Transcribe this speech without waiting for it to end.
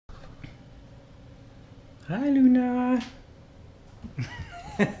Hi, Luna.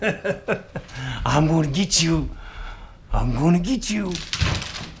 I'm gonna get you. I'm gonna get you.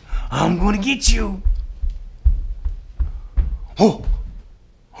 I'm gonna get you. Oh!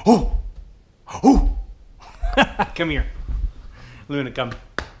 Oh! Oh! Come here. Luna, come.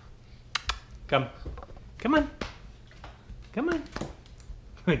 Come. Come on. Come on.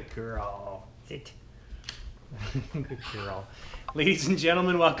 Good girl. Sit. Good girl. Ladies and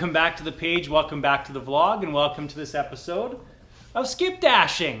gentlemen, welcome back to the page, welcome back to the vlog, and welcome to this episode of Skip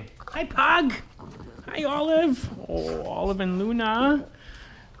Dashing. Hi, Pug. Hi, Olive. Oh, Olive and Luna.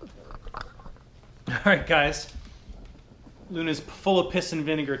 All right, guys. Luna's full of piss and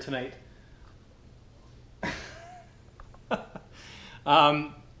vinegar tonight.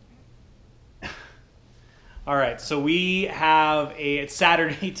 All right, so we have it's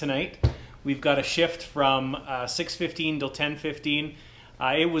Saturday tonight. We've got a shift from 6:15 till 10:15.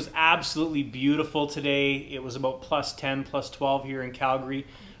 It was absolutely beautiful today. It was about plus 10, plus 12 here in Calgary.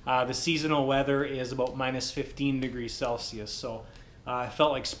 The seasonal weather is about minus 15 degrees Celsius. So I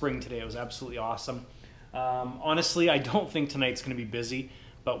felt like spring today. It was absolutely awesome. Honestly, I don't think tonight's going to be busy,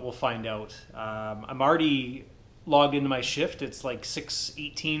 but we'll find out. I'm already logged into my shift. It's like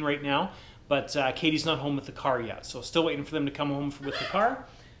 6:18 right now, but Katie's not home with the car yet. So still waiting for them to come home with the car.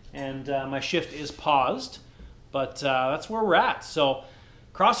 And my shift is paused, but that's where we're at. So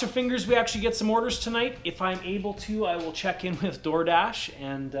cross your fingers we actually get some orders tonight. If I'm able to, I will check in with Doordash,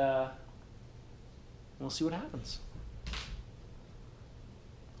 and we'll see what happens.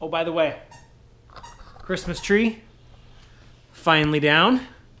 Oh, by the way, Christmas tree, finally down.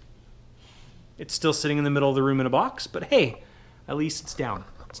 It's still sitting in the middle of the room in a box, but hey, at least it's down.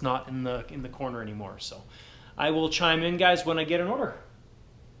 It's not in the corner anymore. So I will chime in, guys, when I get an order.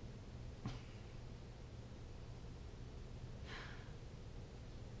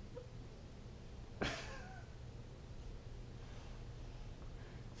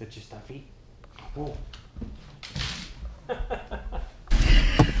 Is that your stuffy? Whoa.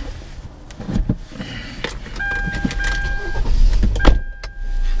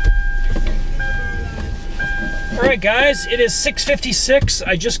 All right, guys, it is 6:56.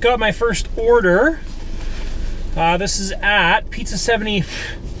 I just got my first order. This is at Pizza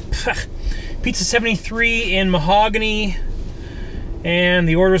 73 in Mahogany, and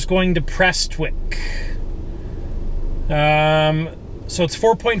the order is going to Prestwick. So it's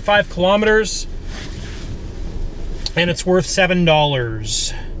 4.5 kilometers, and it's worth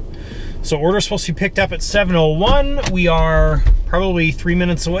 $7. So order's supposed to be picked up at 7:01. We are probably 3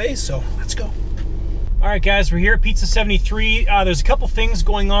 minutes away, so let's go. All right, guys, we're here at Pizza 73. There's a couple things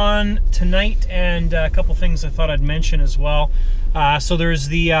going on tonight, and a couple things I thought I'd mention as well. So there's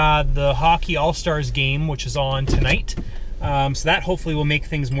the Hockey All-Stars game, which is on tonight. So that hopefully will make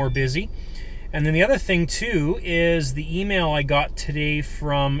things more busy. And then the other thing, too, is the email I got today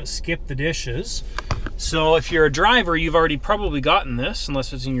from Skip the Dishes. So if you're a driver, you've already probably gotten this,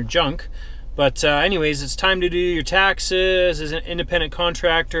 unless it's in your junk. But anyways, it's time to do your taxes. As an independent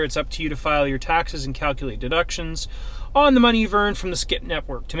contractor, it's up to you to file your taxes and calculate deductions on the money you've earned from the Skip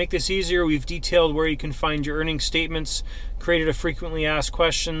network. To make this easier, we've detailed where you can find your earnings statements, created a frequently asked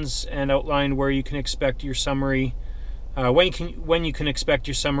questions, and outlined where you can expect your summary when you can expect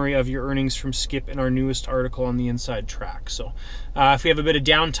your summary of your earnings from Skip in our newest article on the Inside Track. So if we have a bit of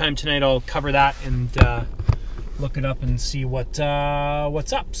downtime tonight, I'll cover that and look it up and see what's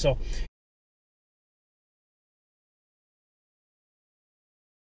up. So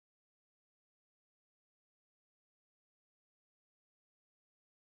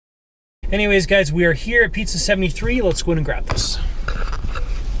anyways, guys, we are here at Pizza 73. Let's go in and grab this.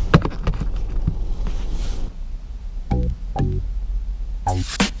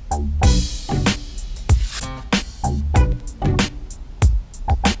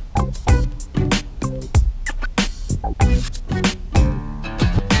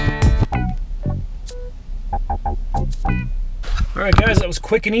 All right, guys, that was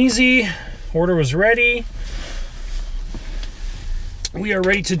quick and easy. Order was ready. We are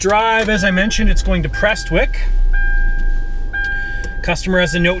ready to drive. As I mentioned, it's going to Prestwick. Customer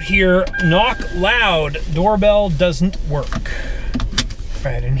has a note here, knock loud, doorbell doesn't work.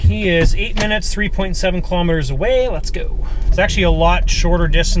 All right, and he is 8 minutes, 3.7 kilometers away. Let's go. It's actually a lot shorter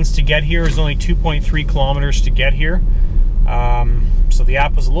distance to get here. It's only 2.3 kilometers to get here. So the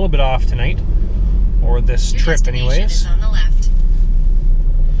app was a little bit off tonight, or this trip anyways. Is on the left.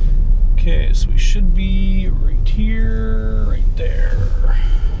 Okay, so we should be right here, right there.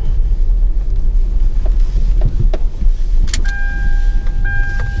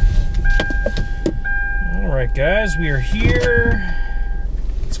 All right, guys, we are here.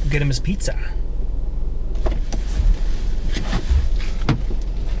 Let's go get him his pizza.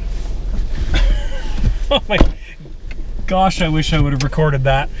 Oh my gosh, I wish I would have recorded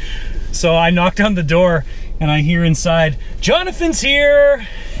that. So I knocked on the door and I hear inside, "Jonathan's here!"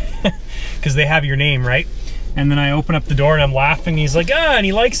 Because they have your name, right? And then I open up the door and I'm laughing. He's like, "Ah," and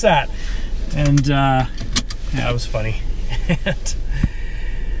he likes that. And yeah, it was funny.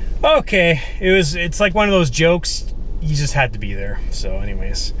 Okay, it's like one of those jokes, you just had to be there. So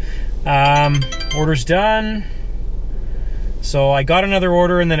anyways, order's done. So I got another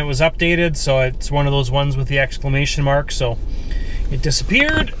order and then it was updated, so it's one of those ones with the exclamation mark, so it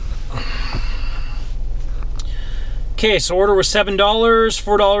disappeared. Okay, so order was $7,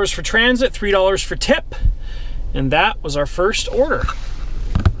 $4 for transit, $3 for tip, and that was our first order.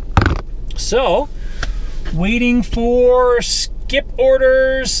 So, waiting for skip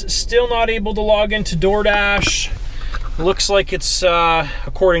orders, still not able to log into Doordash. Looks like it's,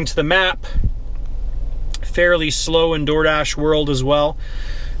 according to the map, fairly slow in Doordash world as well.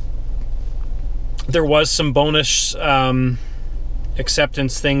 There was some bonus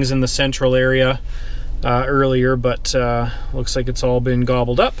acceptance things in the central area earlier, but looks like it's all been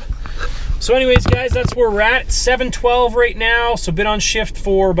gobbled up. So anyways, guys, that's where we're at. It's 7:12 right now, so been on shift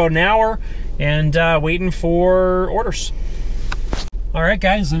for about an hour and waiting for orders. All right,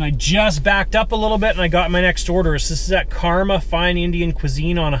 guys, and I just backed up a little bit and I got my next orders. This is at Karma Fine Indian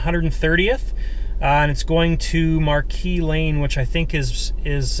Cuisine on 130th. And it's going to Marquee Lane, which I think is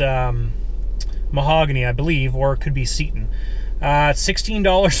Mahogany, I believe, or it could be Seton. It's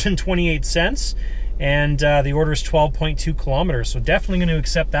 $16.28, and the order is 12.2 kilometers. So definitely going to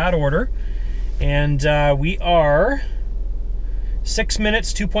accept that order. And we are 6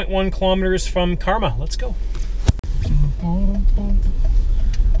 minutes, 2.1 kilometers from Karma. Let's go.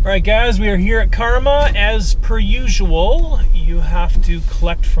 All right, guys, we are here at Karma. As per usual, you have to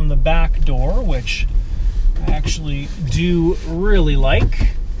collect from the back door, which I actually do really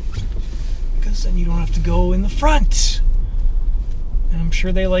like, because then you don't have to go in the front. And I'm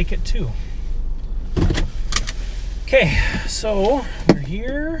sure they like it too. Okay, so we're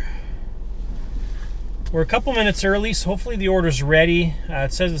here. We're a couple minutes early, so hopefully the order's ready.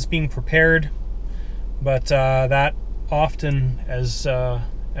 It says it's being prepared, but that often, as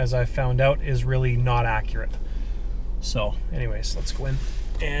I found out, is really not accurate. So anyways, let's go in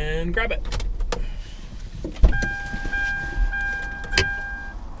and grab it.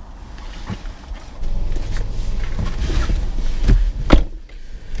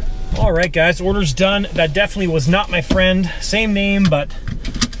 All right, guys, order's done. That definitely was not my friend. Same name, but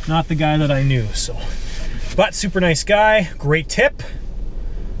not the guy that I knew. So, but super nice guy, great tip.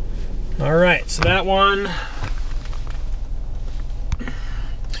 All right, so that one,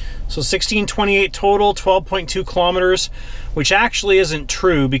 so 1628 total, 12.2 kilometers, which actually isn't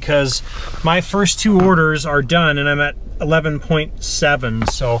true because my first two orders are done and I'm at 11.7,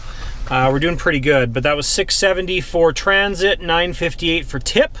 so we're doing pretty good. But that was 670 for transit, 958 for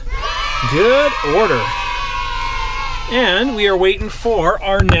tip. Good order. And we are waiting for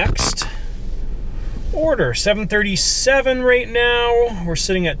our next order. 737 right now. We're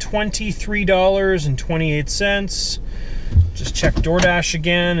sitting at $23.28. Just check Doordash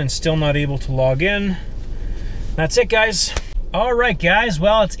again and still not able to log in. That's it, guys. All right, guys.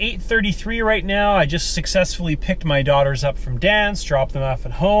 Well, it's 8:33 right now. I just successfully picked my daughters up from dance, dropped them off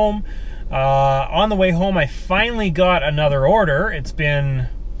at home. On the way home, I finally got another order. It's been,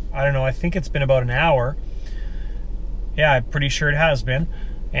 I don't know, I think it's been about an hour. Yeah, I'm pretty sure it has been.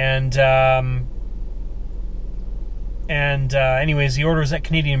 And anyways, the order was at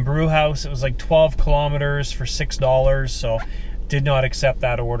Canadian Brew House. It was like 12 kilometers for $6, so did not accept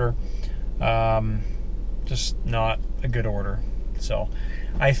that order. Just not a good order. So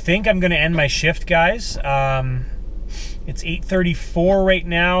I think I'm going to end my shift, guys. It's 8:34 right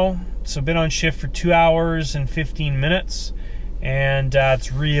now, so been on shift for 2 hours and 15 minutes, and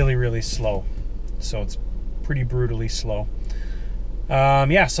it's really, really slow. So it's pretty brutally slow.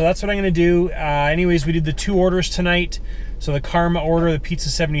 Yeah, so that's what I'm going to do. Anyways, we did the two orders tonight. So the Karma order, the Pizza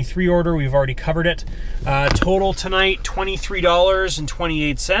 73 order, we've already covered it. Total tonight,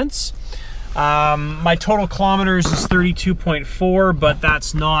 $23.28. My total kilometers is 32.4, but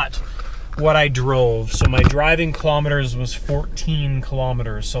that's not what I drove. So my driving kilometers was 14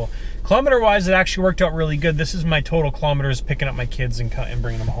 kilometers. So kilometer-wise, it actually worked out really good. This is my total kilometers picking up my kids and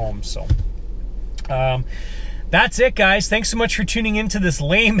bringing them home. So that's it, guys. Thanks so much for tuning into this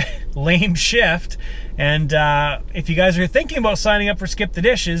lame shift. And if you guys are thinking about signing up for Skip the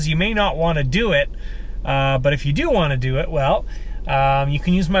Dishes, you may not want to do it. But if you do want to do it, well, You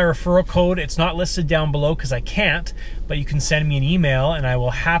can use my referral code. It's not listed down below because I can't, but you can send me an email and I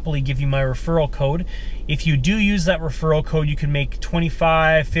will happily give you my referral code. If you do use that referral code, you can make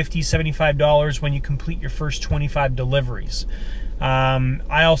 $25, $50, $75 when you complete your first 25 deliveries.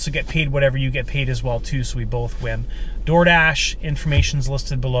 I also get paid whatever you get paid as well too, so we both win. Doordash information's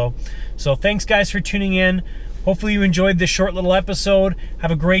listed below. So thanks guys for tuning in. Hopefully you enjoyed this short little episode.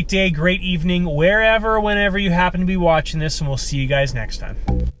 Have a great day, great evening, wherever, whenever you happen to be watching this, and we'll see you guys next time.